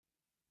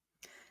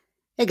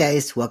Hey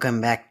guys, welcome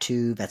back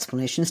to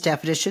Vetsplanation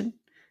Staff Edition.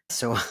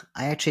 So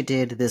I actually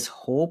did this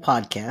whole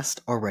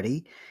podcast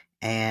already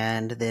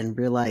and then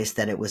realized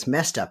that it was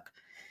messed up.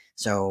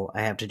 So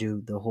I have to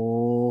do the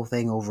whole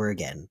thing over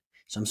again.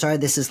 So I'm sorry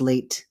this is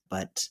late,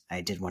 but I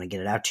did want to get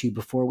it out to you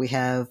before we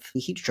have the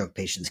heat stroke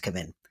patients come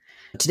in.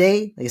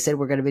 Today, like I said,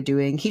 we're going to be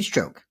doing heat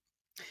stroke.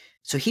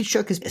 So heat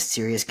stroke is a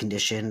serious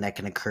condition that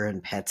can occur in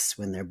pets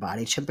when their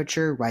body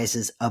temperature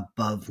rises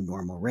above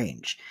normal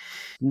range.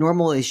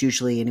 Normal is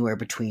usually anywhere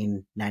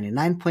between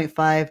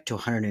 99.5 to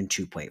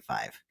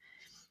 102.5.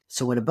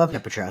 So when above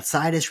temperature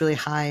outside is really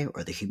high,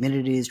 or the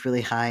humidity is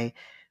really high,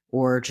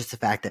 or just the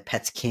fact that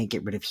pets can't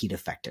get rid of heat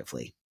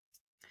effectively.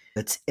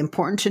 It's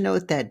important to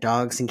note that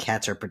dogs and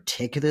cats are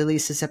particularly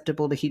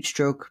susceptible to heat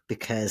stroke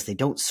because they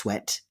don't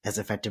sweat as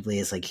effectively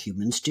as like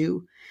humans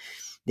do.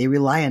 They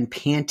rely on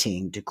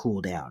panting to cool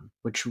down,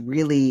 which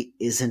really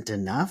isn't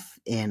enough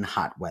in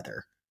hot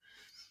weather.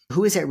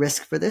 Who is at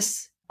risk for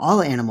this?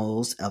 All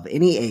animals of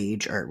any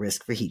age are at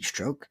risk for heat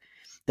stroke.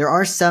 There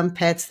are some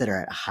pets that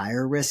are at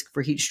higher risk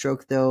for heat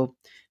stroke, though.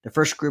 The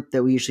first group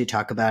that we usually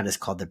talk about is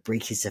called the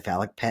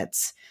brachycephalic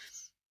pets.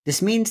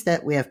 This means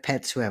that we have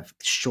pets who have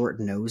short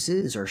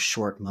noses or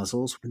short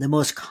muzzles. The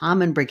most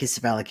common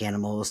brachycephalic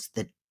animals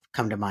that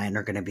come to mind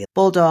are going to be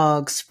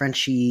bulldogs,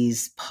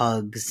 Frenchies,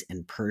 pugs,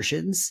 and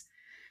Persians.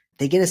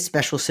 They get a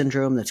special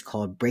syndrome that's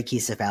called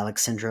brachycephalic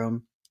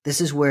syndrome.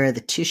 This is where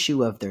the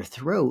tissue of their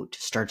throat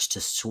starts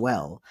to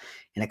swell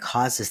and it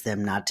causes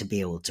them not to be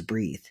able to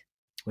breathe,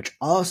 which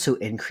also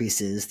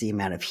increases the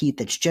amount of heat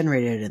that's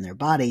generated in their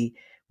body,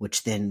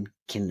 which then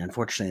can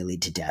unfortunately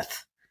lead to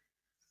death.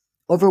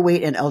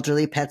 Overweight and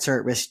elderly pets are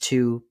at risk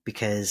too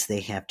because they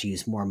have to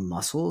use more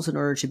muscles in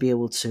order to be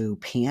able to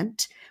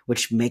pant,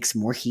 which makes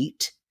more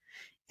heat.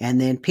 And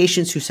then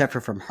patients who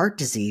suffer from heart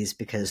disease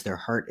because their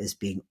heart is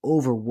being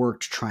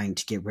overworked trying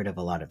to get rid of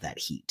a lot of that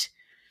heat.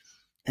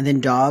 And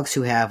then dogs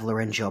who have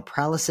laryngeal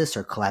paralysis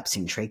or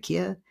collapsing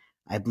trachea.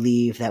 I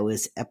believe that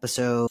was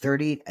episode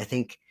 30, I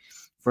think,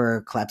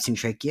 for collapsing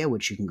trachea,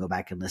 which you can go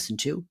back and listen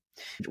to,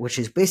 which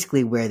is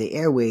basically where the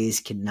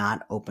airways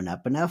cannot open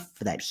up enough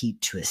for that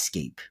heat to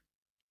escape.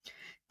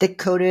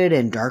 Thick-coated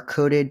and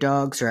dark-coated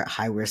dogs are at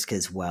high risk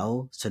as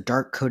well. So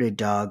dark-coated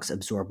dogs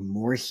absorb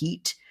more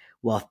heat,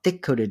 while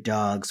thick-coated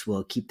dogs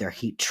will keep their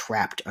heat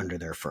trapped under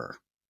their fur.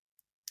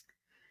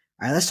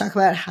 All right, let's talk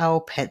about how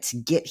pets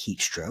get heat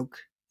stroke.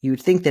 You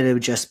would think that it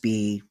would just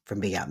be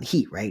from being out in the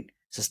heat, right?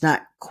 So it's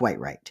not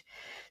quite right.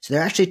 So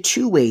there are actually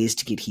two ways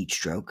to get heat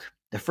stroke.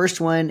 The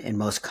first one and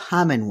most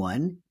common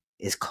one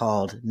is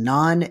called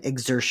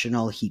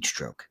non-exertional heat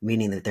stroke,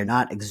 meaning that they're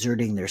not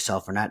exerting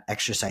themselves or not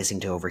exercising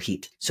to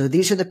overheat. So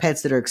these are the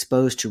pets that are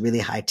exposed to really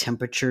high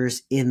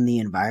temperatures in the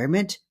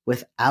environment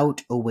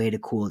without a way to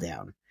cool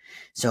down.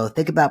 So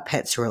think about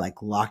pets who are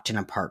like locked in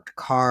a parked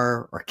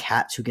car or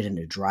cats who get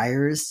into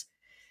dryers.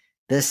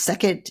 The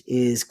second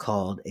is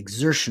called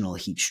exertional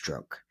heat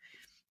stroke.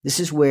 This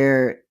is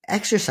where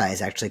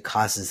exercise actually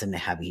causes them to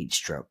have a heat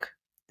stroke.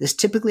 This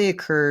typically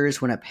occurs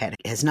when a pet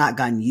has not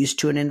gotten used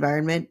to an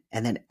environment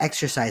and then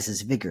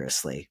exercises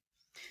vigorously.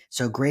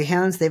 So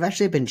greyhounds, they've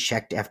actually been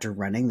checked after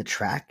running the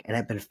track and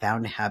have been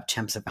found to have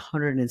temps of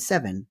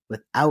 107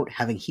 without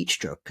having heat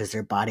stroke because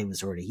their body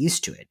was already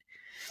used to it.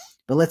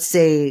 But let's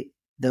say,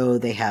 though,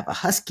 they have a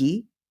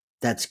husky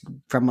that's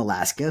from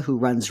Alaska who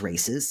runs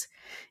races,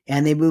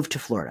 and they move to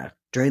Florida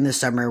during the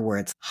summer where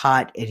it's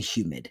hot and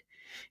humid,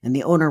 and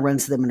the owner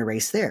runs them in a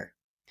race there.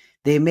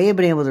 They may have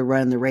been able to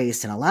run the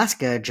race in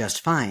Alaska just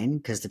fine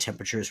because the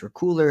temperatures were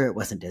cooler, it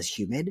wasn't as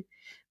humid.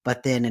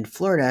 But then in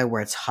Florida,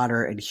 where it's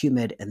hotter and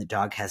humid and the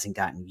dog hasn't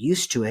gotten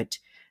used to it,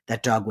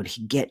 that dog would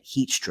get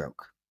heat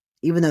stroke.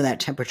 Even though that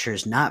temperature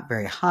is not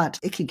very hot,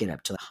 it could get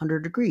up to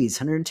 100 degrees,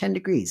 110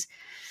 degrees.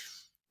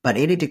 But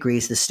 80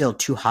 degrees is still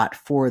too hot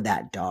for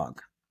that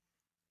dog.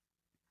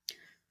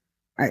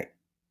 All right,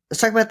 let's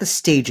talk about the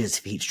stages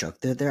of heat stroke.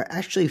 There are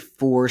actually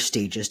 4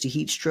 stages to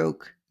heat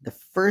stroke. The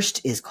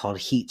first is called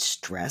heat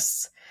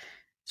stress.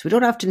 So we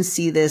don't often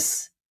see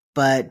this,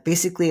 but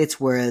basically it's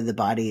where the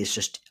body is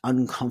just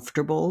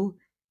uncomfortable.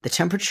 The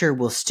temperature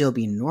will still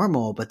be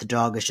normal, but the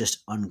dog is just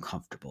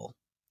uncomfortable.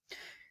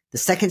 The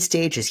second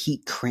stage is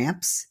heat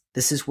cramps.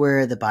 This is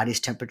where the body's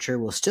temperature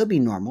will still be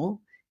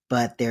normal,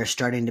 but they're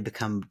starting to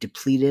become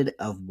depleted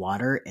of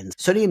water. And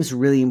sodium is a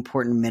really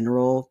important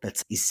mineral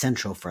that's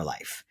essential for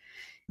life.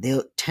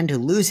 They'll tend to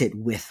lose it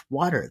with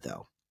water,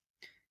 though.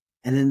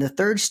 And then the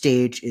third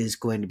stage is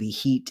going to be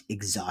heat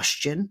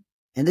exhaustion.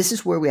 And this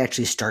is where we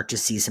actually start to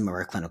see some of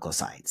our clinical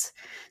signs.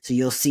 So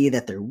you'll see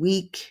that they're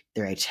weak,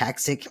 they're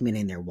ataxic,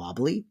 meaning they're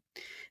wobbly.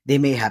 They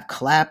may have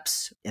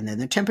collapse, and then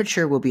their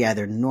temperature will be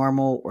either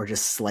normal or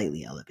just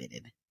slightly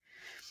elevated.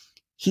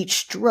 Heat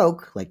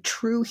stroke, like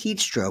true heat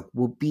stroke,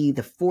 will be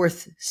the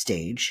fourth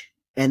stage,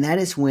 and that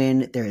is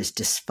when there is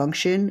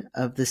dysfunction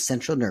of the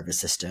central nervous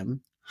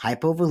system,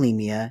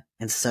 hypovolemia,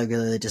 and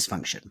cellular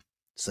dysfunction.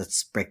 So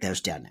let's break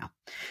those down now.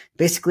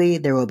 Basically,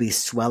 there will be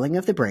swelling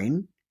of the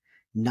brain,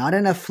 not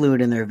enough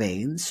fluid in their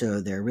veins,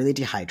 so they're really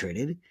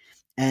dehydrated,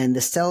 and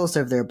the cells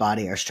of their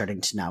body are starting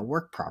to not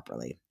work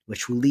properly,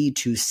 which will lead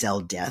to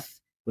cell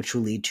death, which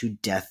will lead to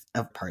death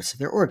of parts of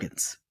their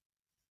organs.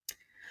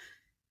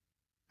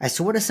 All right,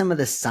 so what are some of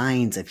the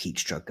signs of heat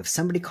stroke? If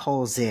somebody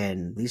calls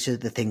in, these are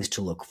the things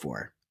to look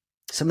for.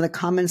 Some of the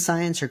common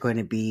signs are going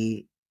to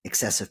be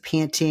excessive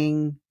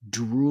panting,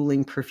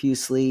 drooling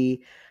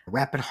profusely,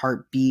 rapid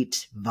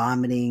heartbeat,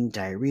 vomiting,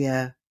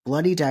 diarrhea,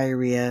 bloody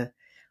diarrhea,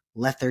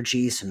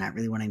 lethargy, so not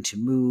really wanting to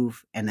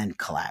move, and then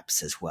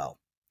collapse as well.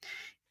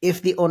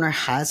 If the owner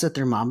has a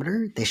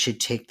thermometer, they should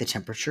take the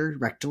temperature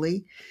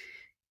rectally.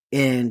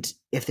 And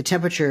if the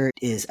temperature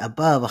is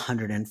above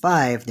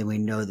 105, then we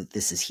know that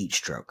this is heat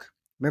stroke.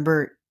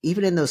 Remember,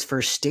 even in those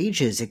first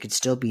stages, it could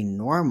still be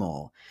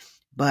normal,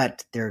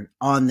 but they're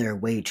on their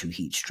way to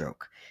heat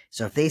stroke.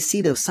 So if they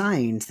see those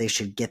signs, they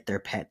should get their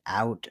pet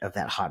out of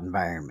that hot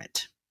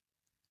environment.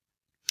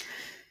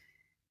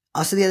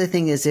 Also, the other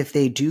thing is if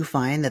they do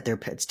find that their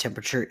pet's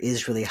temperature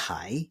is really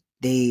high,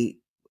 they,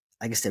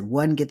 like I said,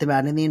 one, get them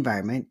out in the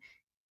environment,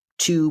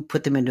 two,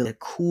 put them into a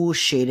cool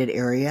shaded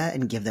area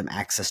and give them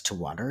access to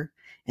water.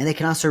 And they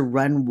can also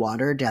run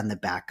water down the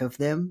back of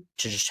them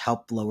to just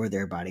help lower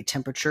their body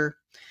temperature.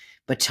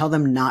 But tell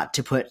them not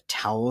to put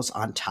towels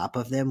on top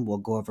of them. We'll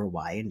go over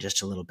why in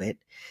just a little bit,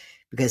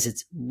 because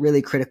it's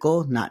really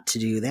critical not to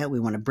do that. We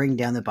want to bring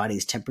down the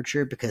body's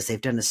temperature because they've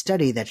done a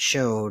study that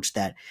showed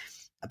that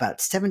about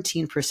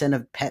 17%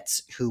 of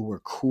pets who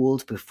were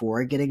cooled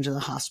before getting to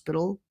the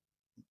hospital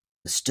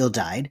still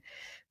died.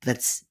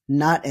 That's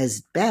not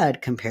as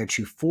bad compared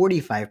to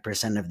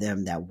 45% of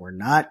them that were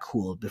not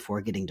cooled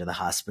before getting to the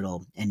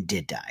hospital and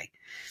did die.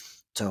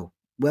 So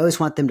we always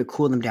want them to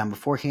cool them down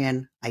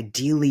beforehand.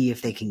 Ideally,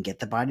 if they can get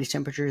the body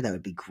temperature, that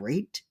would be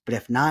great. But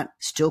if not,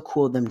 still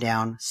cool them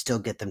down, still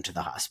get them to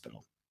the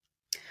hospital.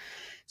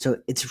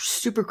 So it's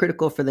super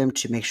critical for them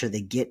to make sure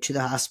they get to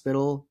the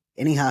hospital,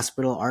 any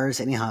hospital,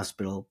 ours, any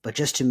hospital, but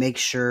just to make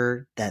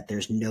sure that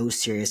there's no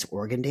serious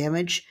organ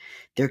damage.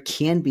 There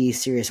can be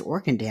serious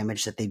organ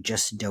damage that they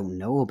just don't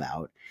know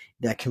about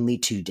that can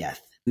lead to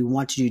death. We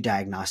want to do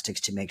diagnostics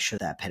to make sure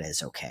that pet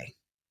is okay.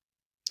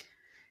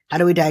 How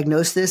do we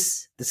diagnose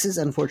this? This is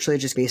unfortunately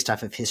just based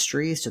off of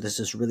history, so this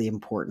is really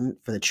important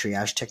for the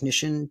triage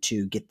technician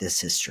to get this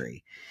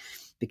history,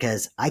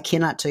 because I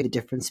cannot tell you the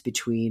difference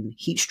between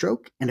heat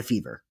stroke and a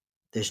fever.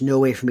 There's no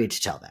way for me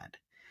to tell that.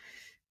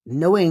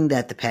 Knowing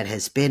that the pet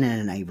has been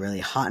in a really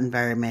hot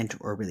environment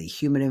or a really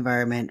humid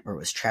environment, or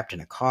was trapped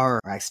in a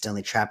car or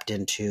accidentally trapped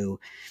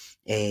into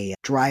a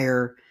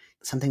dryer,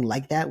 something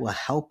like that will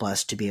help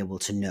us to be able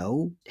to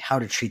know how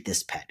to treat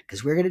this pet,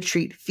 because we're going to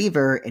treat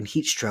fever and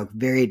heat stroke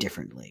very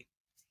differently.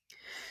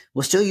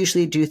 We'll still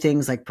usually do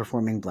things like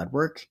performing blood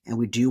work, and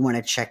we do want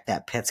to check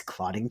that pet's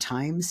clotting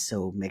times,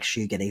 so make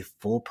sure you get a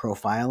full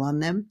profile on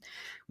them.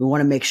 We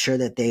want to make sure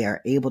that they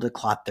are able to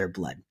clot their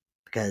blood,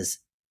 because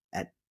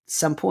at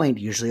some point,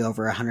 usually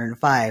over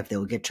 105, they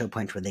will get to a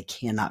point where they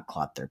cannot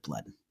clot their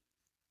blood.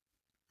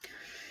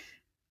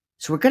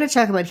 So we're going to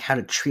talk about how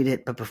to treat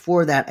it, but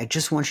before that, I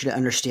just want you to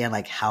understand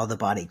how the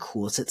body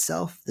cools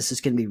itself. This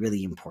is going to be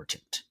really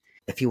important.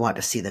 If you want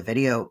to see the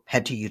video,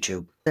 head to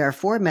YouTube. There are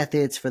 4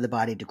 methods for the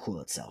body to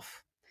cool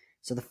itself.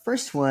 So the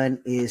first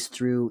one is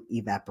through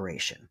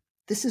evaporation.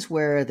 This is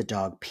where the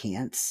dog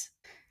pants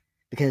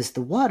because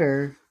the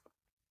water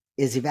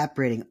is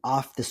evaporating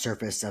off the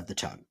surface of the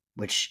tongue,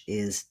 which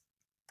is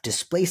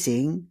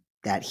displacing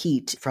that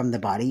heat from the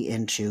body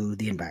into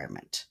the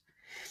environment.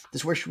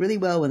 This works really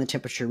well when the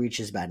temperature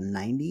reaches about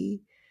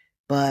 90,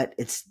 but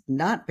it's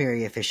not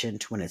very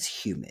efficient when it's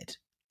humid.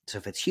 So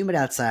if it's humid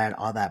outside,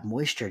 all that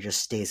moisture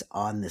just stays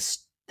on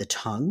the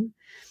tongue,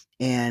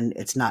 and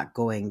it's not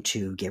going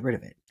to get rid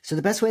of it. So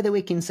the best way that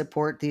we can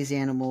support these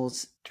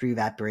animals through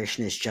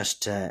evaporation is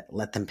just to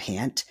let them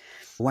pant.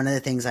 One of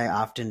the things I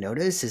often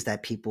notice is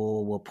that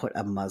people will put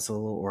a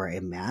muzzle or a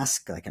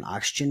mask, like an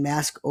oxygen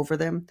mask, over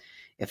them.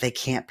 If they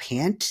can't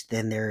pant,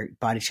 then their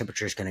body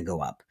temperature is going to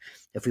go up.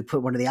 If we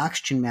put one of the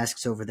oxygen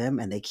masks over them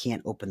and they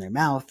can't open their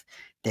mouth,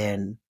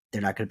 then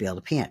they're not going to be able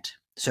to pant.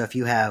 So if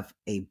you have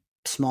a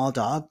small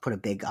dog, put a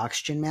big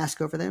oxygen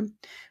mask over them.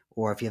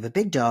 Or if you have a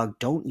big dog,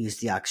 don't use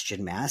the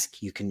oxygen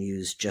mask. You can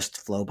use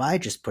just flow by,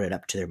 just put it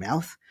up to their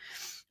mouth.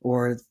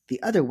 Or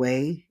the other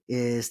way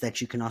is that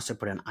you can also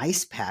put an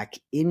ice pack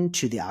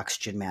into the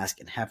oxygen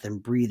mask and have them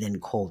breathe in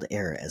cold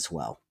air as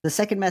well. The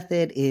second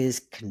method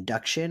is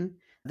conduction.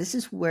 This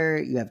is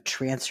where you have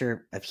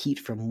transfer of heat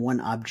from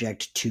one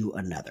object to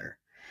another.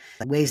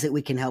 The ways that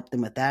we can help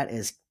them with that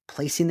is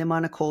placing them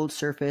on a cold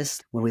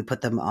surface. When we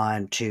put them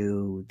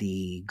onto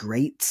the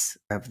grates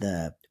of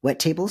the wet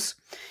tables,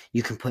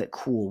 you can put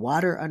cool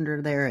water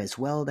under there as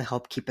well to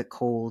help keep it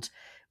cold.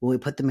 When we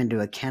put them into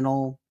a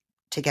kennel,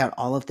 take out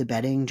all of the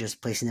bedding,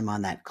 just placing them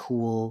on that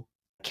cool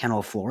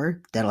kennel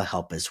floor. That'll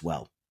help as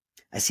well.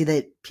 I see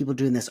that people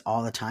doing this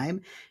all the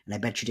time, and I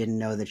bet you didn't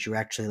know that you're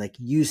actually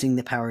using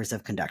the powers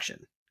of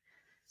conduction.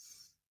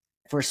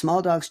 For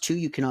small dogs too,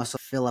 you can also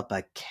fill up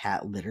a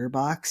cat litter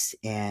box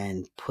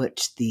and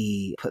put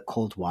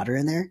cold water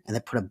in there, and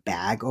then put a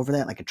bag over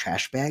that, like a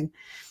trash bag,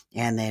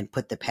 and then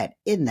put the pet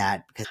in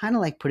that, because kind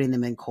of like putting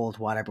them in cold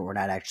water, but we're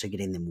not actually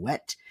getting them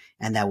wet,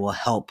 and that will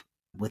help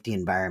with the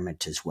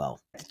environment as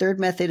well. The third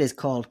method is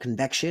called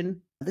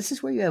convection. This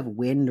is where you have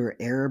wind or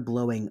air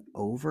blowing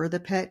over the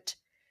pet.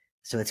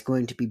 So it's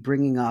going to be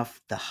bringing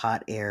off the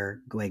hot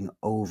air going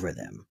over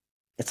them.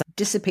 It's like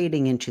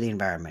dissipating into the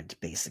environment,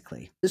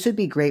 basically. This would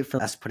be great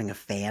for us putting a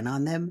fan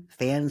on them.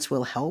 Fans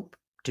will help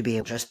to be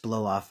able to just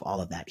blow off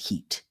all of that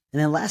heat.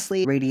 And then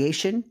lastly,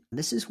 radiation.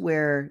 This is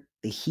where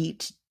the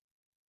heat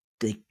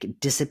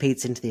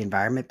dissipates into the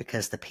environment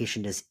because the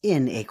patient is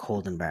in a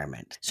cold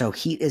environment. So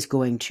heat is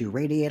going to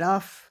radiate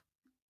off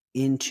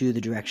into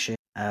the direction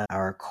of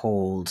our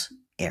cold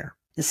air.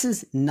 This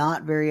is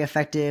not very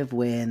effective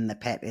when the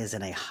pet is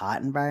in a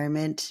hot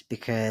environment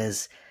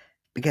because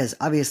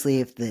obviously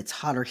if it's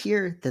hotter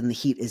here, then the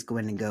heat is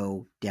going to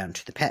go down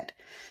to the pet.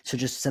 So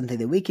just something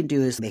that we can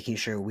do is making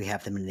sure we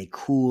have them in a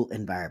cool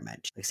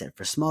environment. Like I said,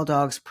 for small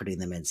dogs, putting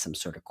them in some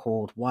sort of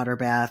cold water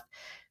bath.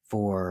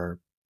 For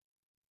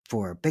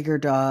bigger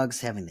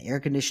dogs, having the air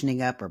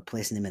conditioning up or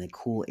placing them in a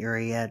cool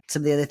area.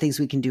 Some of the other things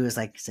we can do is,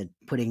 like I said,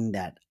 putting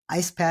that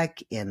ice pack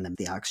in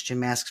the oxygen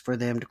masks for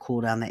them to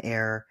cool down the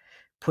air,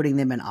 putting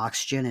them in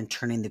oxygen and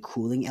turning the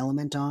cooling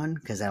element on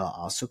because that'll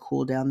also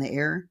cool down the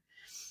air.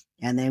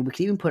 And then we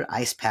can even put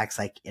ice packs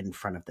like in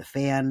front of the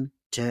fan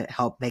to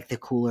help make the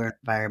cooler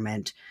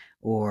environment,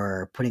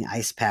 or putting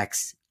ice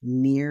packs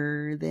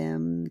near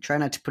them. Try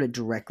not to put it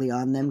directly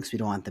on them because we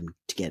don't want them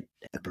to get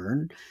a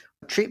burn.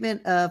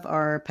 Treatment of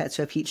our pets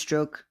who have heat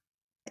stroke,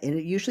 and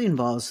it usually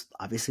involves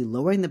obviously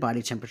lowering the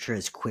body temperature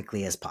as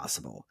quickly as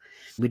possible.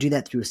 We do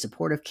that through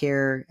supportive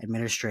care,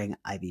 administering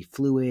IV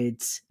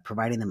fluids,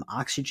 providing them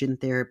oxygen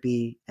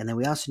therapy, and then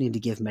we also need to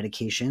give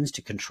medications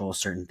to control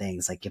certain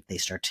things, like if they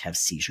start to have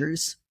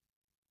seizures.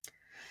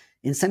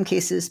 In some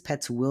cases,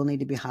 pets will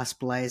need to be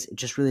hospitalized. It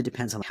just really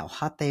depends on how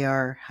hot they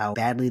are, how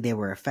badly they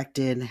were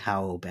affected,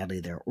 how badly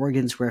their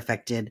organs were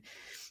affected.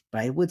 But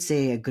I would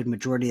say a good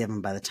majority of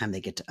them, by the time they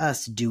get to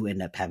us, do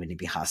end up having to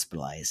be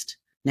hospitalized.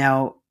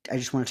 Now, I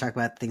just want to talk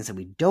about things that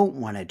we don't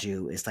want to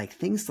do is like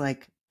things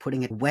like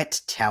putting a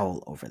wet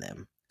towel over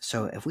them.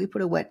 So if we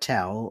put a wet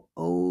towel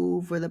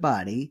over the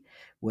body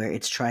where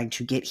it's trying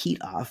to get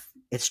heat off,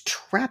 it's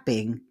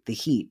trapping the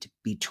heat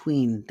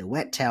between the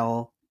wet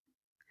towel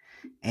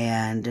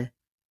and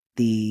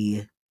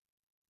the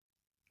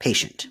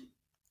patient.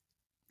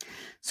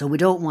 So we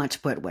don't want to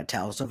put wet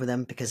towels over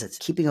them because it's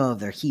keeping all of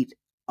their heat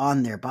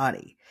on their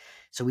body.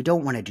 So we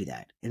don't want to do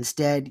that.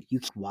 Instead, you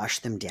can wash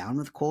them down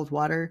with cold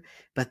water,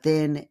 but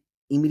then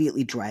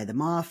immediately dry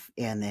them off,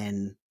 and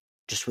then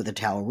just with a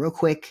towel real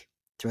quick,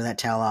 throw that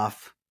towel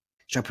off,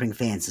 start putting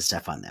fans and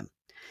stuff on them.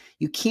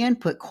 You can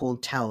put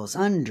cold towels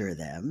under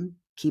them.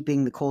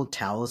 Keeping the cold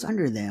towels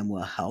under them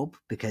will help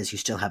because you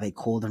still have a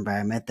cold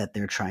environment that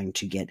they're trying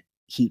to get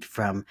heat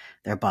from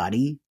their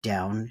body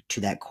down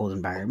to that cold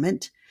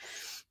environment.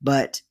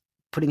 But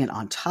putting it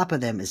on top of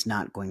them is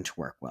not going to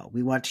work well.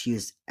 We want to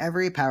use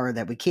every power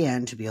that we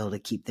can to be able to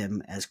keep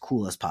them as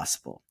cool as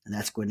possible. And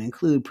that's going to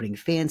include putting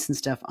fans and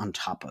stuff on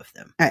top of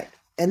them. All right.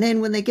 And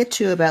then when they get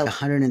to about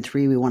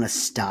 103, we want to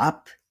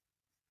stop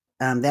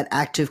that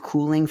active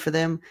cooling for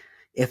them.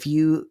 If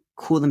you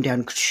cool them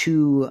down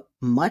too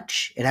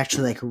much, it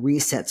actually like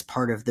resets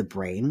part of the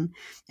brain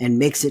and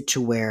makes it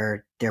to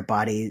where their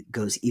body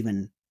goes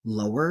even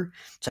lower.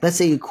 So let's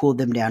say you cooled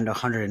them down to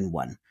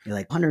 101. You're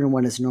like,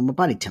 101 is normal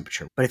body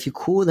temperature. But if you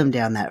cool them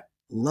down that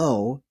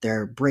low,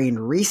 their brain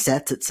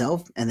resets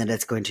itself and then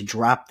it's going to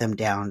drop them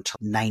down to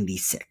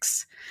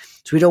 96.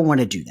 So we don't want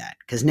to do that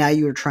because now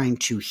you're trying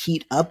to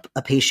heat up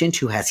a patient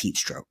who has heat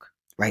stroke,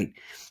 right?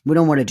 We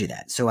don't want to do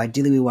that. So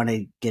ideally we want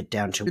to get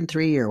down to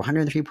 103 or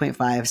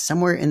 103.5,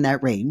 somewhere in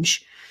that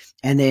range,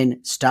 and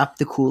then stop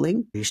the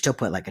cooling. You still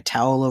put like a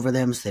towel over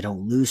them so they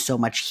don't lose so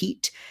much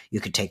heat. You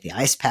can take the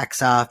ice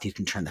packs off. You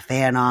can turn the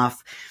fan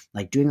off,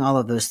 like doing all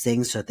of those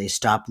things so that they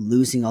stop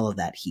losing all of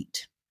that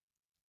heat.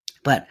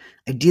 But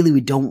ideally,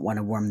 we don't want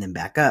to warm them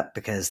back up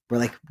because we're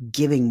like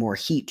giving more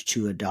heat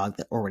to a dog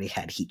that already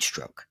had heat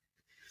stroke.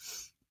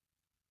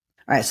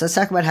 All right, so let's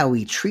talk about how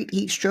we treat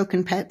heat stroke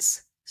in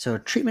pets. So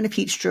treatment of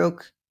heat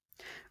stroke.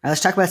 Let's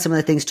talk about some of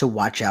the things to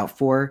watch out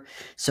for.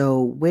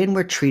 So when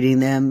we're treating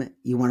them,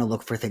 you want to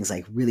look for things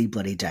like really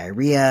bloody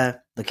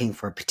diarrhea, looking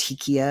for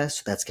petechia.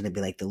 So that's going to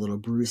be like the little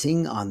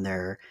bruising on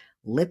their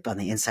lip, on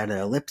the inside of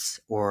their lips,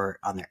 or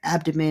on their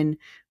abdomen,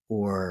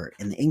 or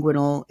in the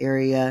inguinal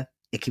area.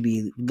 It could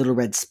be little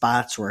red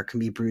spots, or it can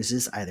be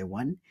bruises, either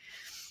one.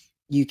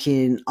 You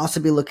can also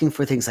be looking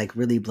for things like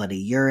really bloody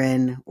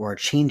urine or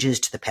changes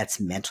to the pet's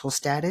mental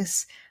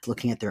status.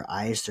 Looking at their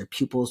eyes, their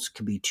pupils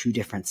could be two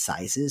different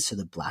sizes. So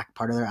the black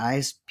part of their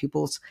eyes,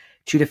 pupils,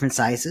 two different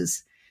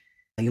sizes.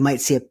 You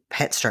might see a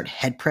pet start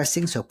head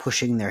pressing, so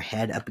pushing their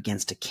head up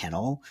against a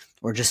kennel,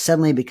 or just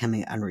suddenly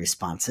becoming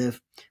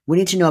unresponsive. We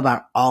need to know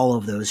about all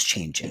of those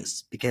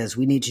changes because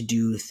we need to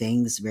do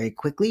things very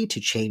quickly to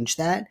change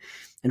that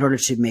in order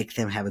to make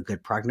them have a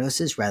good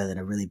prognosis rather than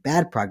a really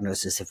bad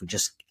prognosis if we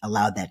just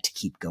allowed that to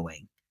keep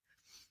going.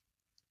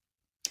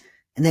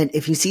 And then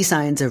if you see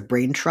signs of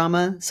brain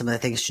trauma, some of the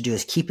things to do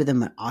is keep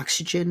them on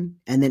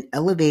oxygen and then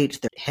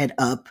elevate their head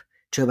up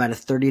to about a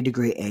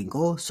 30-degree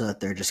angle so that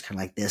they're just kind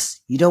of like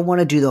this. You don't want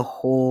to do the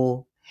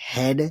whole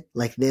head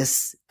like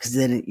this because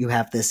then you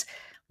have this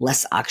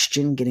less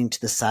oxygen getting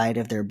to the side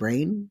of their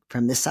brain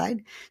from this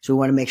side. So we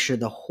want to make sure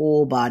the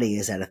whole body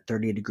is at a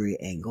 30-degree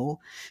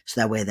angle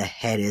so that way the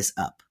head is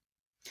up.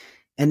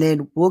 And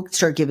then we'll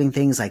start giving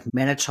things like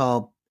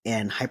mannitol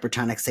and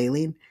hypertonic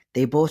saline.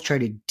 They both try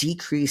to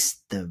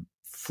decrease the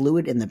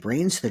fluid in the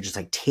brain. So they're just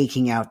like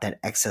taking out that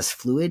excess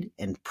fluid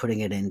and putting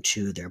it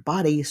into their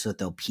body so that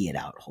they'll pee it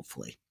out,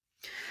 hopefully.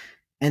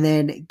 And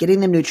then getting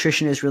them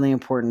nutrition is really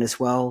important as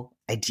well.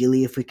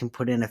 Ideally, if we can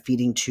put in a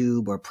feeding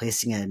tube or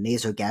placing a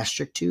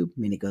nasogastric tube,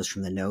 I mean, it goes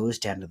from the nose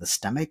down to the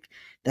stomach,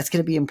 that's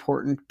going to be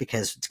important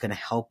because it's going to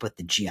help with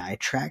the GI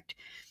tract.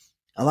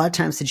 A lot of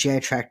times the GI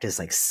tract is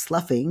like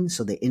sloughing,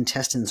 so the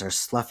intestines are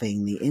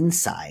sloughing the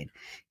inside.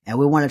 And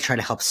we want to try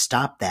to help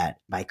stop that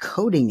by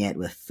coating it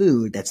with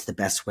food. That's the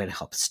best way to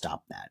help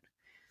stop that.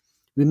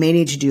 We may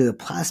need to do a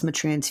plasma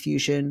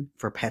transfusion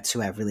for pets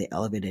who have really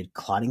elevated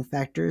clotting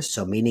factors,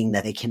 so meaning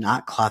that they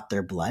cannot clot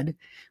their blood.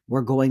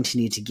 We're going to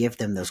need to give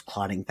them those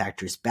clotting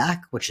factors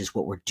back, which is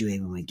what we're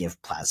doing when we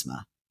give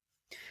plasma.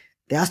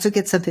 They also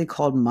get something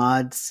called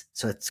MODS,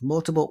 so it's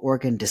multiple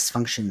organ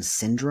dysfunction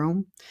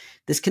syndrome.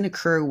 This can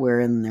occur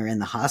when they're in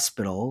the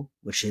hospital,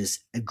 which is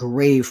a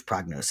grave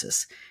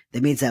prognosis.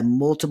 That means that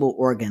multiple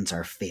organs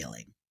are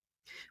failing.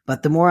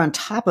 But the more on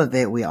top of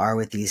it we are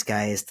with these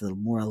guys, the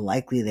more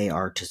likely they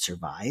are to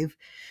survive.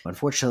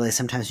 Unfortunately,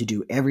 sometimes we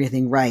do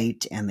everything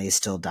right and they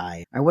still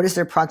die. All right, what is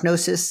their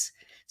prognosis?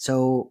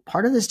 So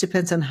part of this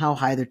depends on how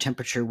high their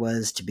temperature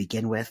was to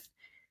begin with.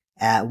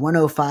 At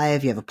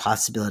 105, you have a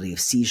possibility of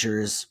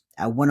seizures.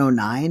 At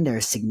 109,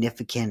 there's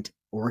significant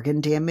organ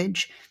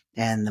damage,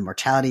 and the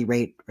mortality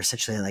rate, or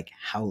essentially like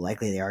how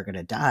likely they are going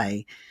to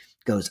die,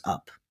 goes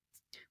up.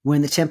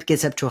 When the temp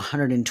gets up to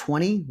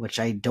 120, which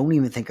I don't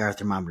even think our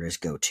thermometers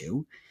go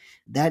to,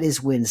 that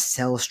is when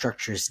cell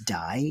structures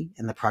die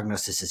and the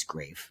prognosis is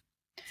grave.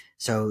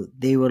 So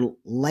they will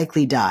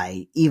likely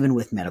die even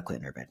with medical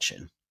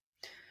intervention.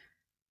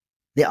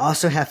 They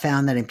also have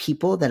found that in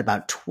people that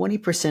about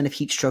 20% of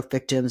heat stroke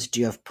victims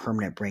do have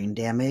permanent brain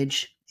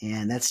damage,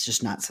 and that's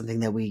just not something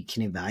that we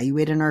can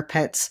evaluate in our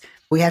pets.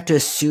 We have to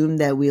assume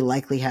that we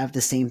likely have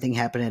the same thing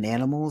happen in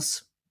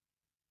animals.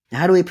 Now,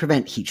 how do we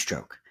prevent heat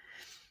stroke?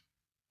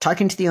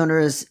 Talking to the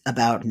owners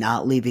about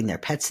not leaving their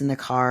pets in the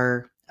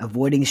car,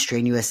 avoiding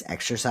strenuous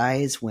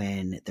exercise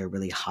when they're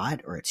really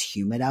hot or it's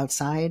humid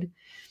outside,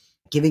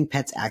 giving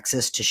pets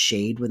access to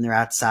shade when they're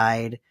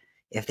outside.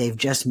 If they've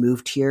just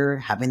moved here,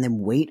 having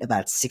them wait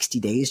about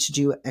 60 days to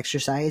do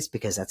exercise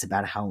because that's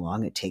about how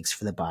long it takes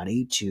for the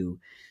body to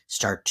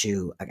start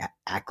to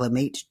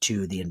acclimate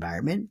to the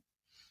environment.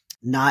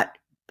 Not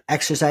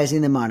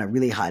exercising them on a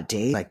really hot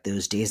day, like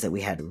those days that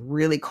we had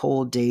really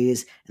cold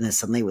days and then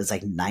suddenly it was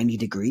like 90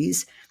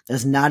 degrees.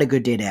 That's not a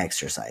good day to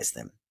exercise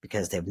them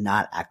because they've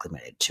not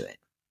acclimated to it.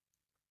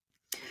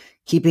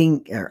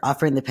 Keeping or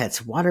offering the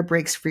pets water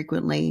breaks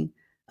frequently,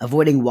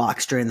 avoiding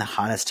walks during the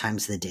hottest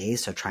times of the day,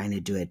 so trying to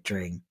do it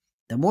during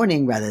the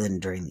morning rather than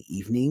during the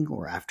evening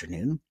or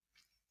afternoon.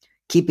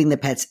 Keeping the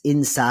pets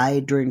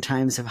inside during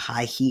times of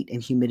high heat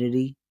and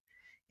humidity,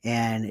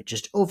 and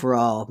just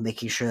overall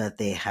making sure that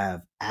they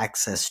have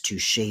access to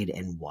shade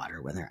and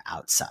water when they're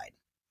outside.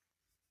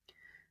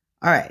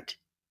 All right,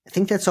 I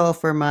think that's all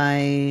for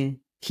my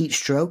heat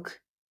stroke.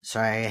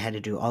 Sorry, I had to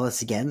do all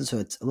this again, so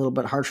it's a little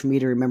bit hard for me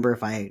to remember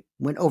if I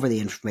went over the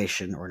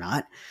information or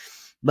not.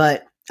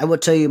 But I will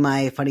tell you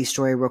my funny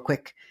story real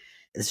quick.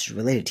 This is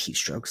related to heat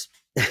strokes.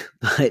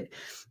 But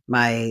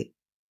my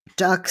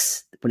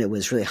ducks, when it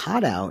was really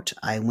hot out,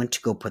 I went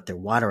to go put their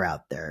water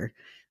out there.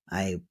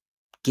 I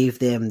gave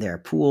them their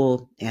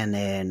pool, and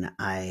then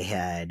I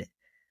had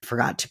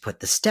forgot to put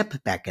the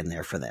step back in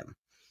there for them.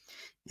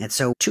 And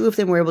so 2 of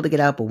them were able to get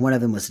out, but 1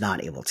 of them was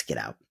not able to get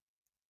out.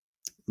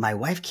 My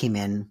wife came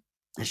in,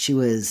 and she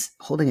was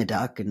holding a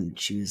duck, and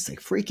she was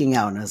like freaking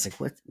out. And I was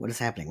like, what is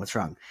happening? What's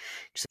wrong?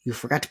 She's like, you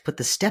forgot to put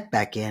the step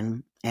back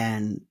in,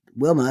 and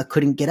Wilma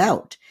couldn't get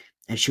out,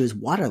 and she was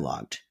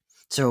waterlogged.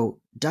 So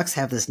ducks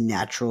have this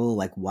natural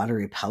like water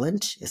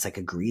repellent. It's like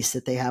a grease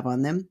that they have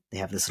on them. They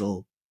have this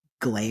little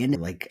gland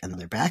like on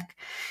their back,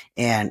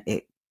 and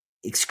it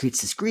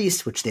excretes this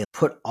grease, which they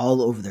put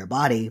all over their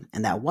body,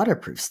 and that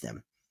waterproofs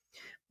them.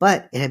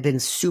 But it had been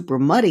super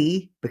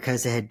muddy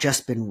because it had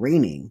just been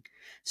raining.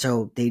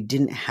 So they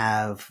didn't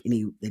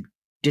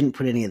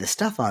put any of the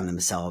stuff on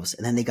themselves,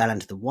 and then they got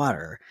into the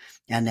water,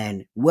 and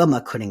then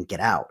Wilma couldn't get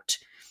out.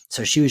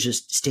 So she was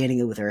just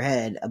standing with her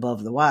head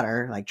above the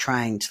water, like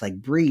trying to like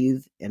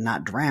breathe and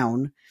not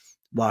drown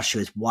while she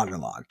was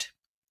waterlogged.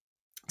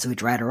 So we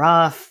dried her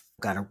off,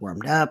 got her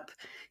warmed up,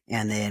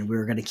 and then we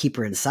were going to keep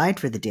her inside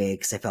for the day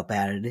because I felt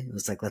bad. It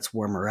was like, let's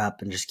warm her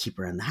up and just keep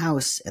her in the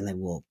house, and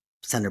then we'll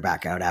send her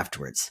back out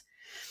afterwards.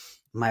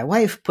 My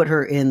wife put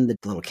her in the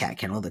little cat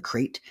kennel, the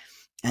crate,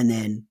 and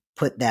then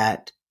put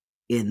that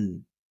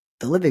in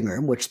the living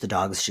room, which the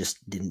dogs just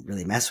didn't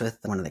really mess with.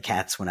 One of the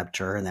cats went up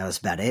to her, and that was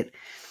about it.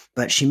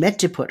 But she meant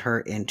to put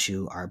her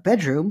into our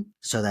bedroom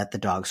so that the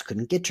dogs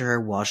couldn't get to her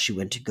while she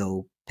went to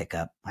go pick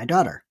up my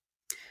daughter.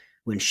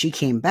 When she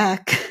came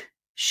back,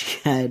 she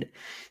had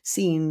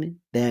seen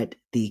that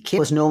the kid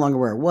was no longer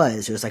where it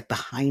was. It was like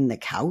behind the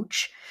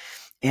couch.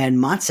 And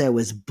Matza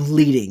was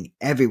bleeding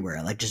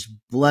everywhere, like just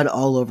blood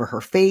all over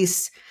her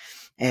face.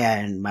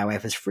 And my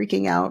wife was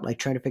freaking out, like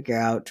trying to figure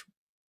out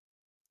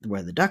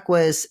where the duck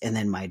was. And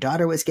then my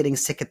daughter was getting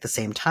sick at the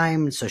same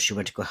time. So she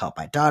went to go help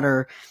my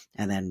daughter.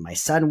 And then my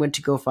son went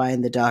to go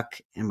find the duck.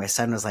 And my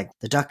son was like,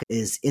 the duck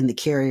is in the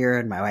carrier.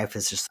 And my wife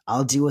was just,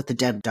 I'll deal with the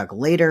dead duck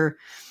later.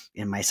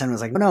 And my son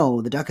was like,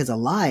 no, the duck is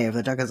alive.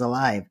 The duck is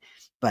alive.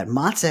 But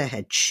Matza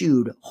had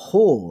chewed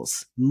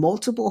holes,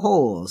 multiple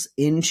holes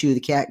into the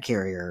cat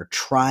carrier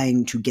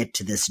trying to get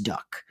to this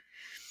duck.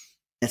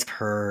 That's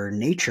her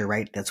nature,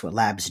 right? That's what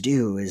labs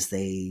do, is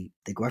they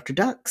go after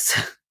ducks.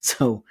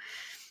 So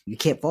you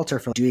can't fault her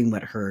for doing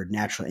what her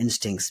natural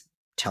instincts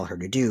tell her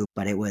to do,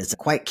 but it was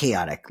quite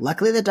chaotic.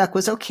 Luckily, the duck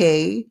was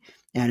okay,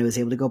 and it was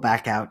able to go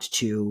back out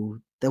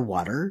to the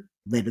water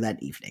later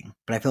that evening.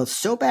 But I felt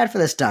so bad for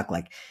this duck.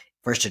 Like,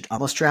 first it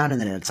almost drowned, and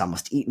then it's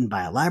almost eaten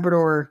by a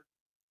Labrador.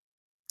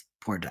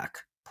 Poor duck.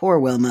 Poor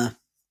Wilma.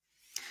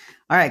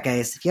 All right,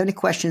 guys, if you have any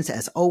questions,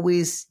 as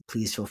always,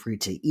 please feel free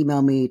to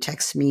email me,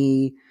 text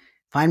me,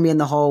 find me in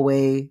the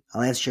hallway.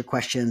 I'll answer your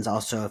questions.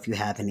 Also, if you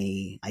have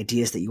any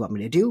ideas that you want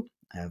me to do,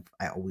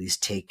 I always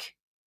take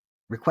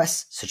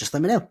requests, so just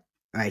let me know. All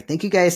right, thank you, guys.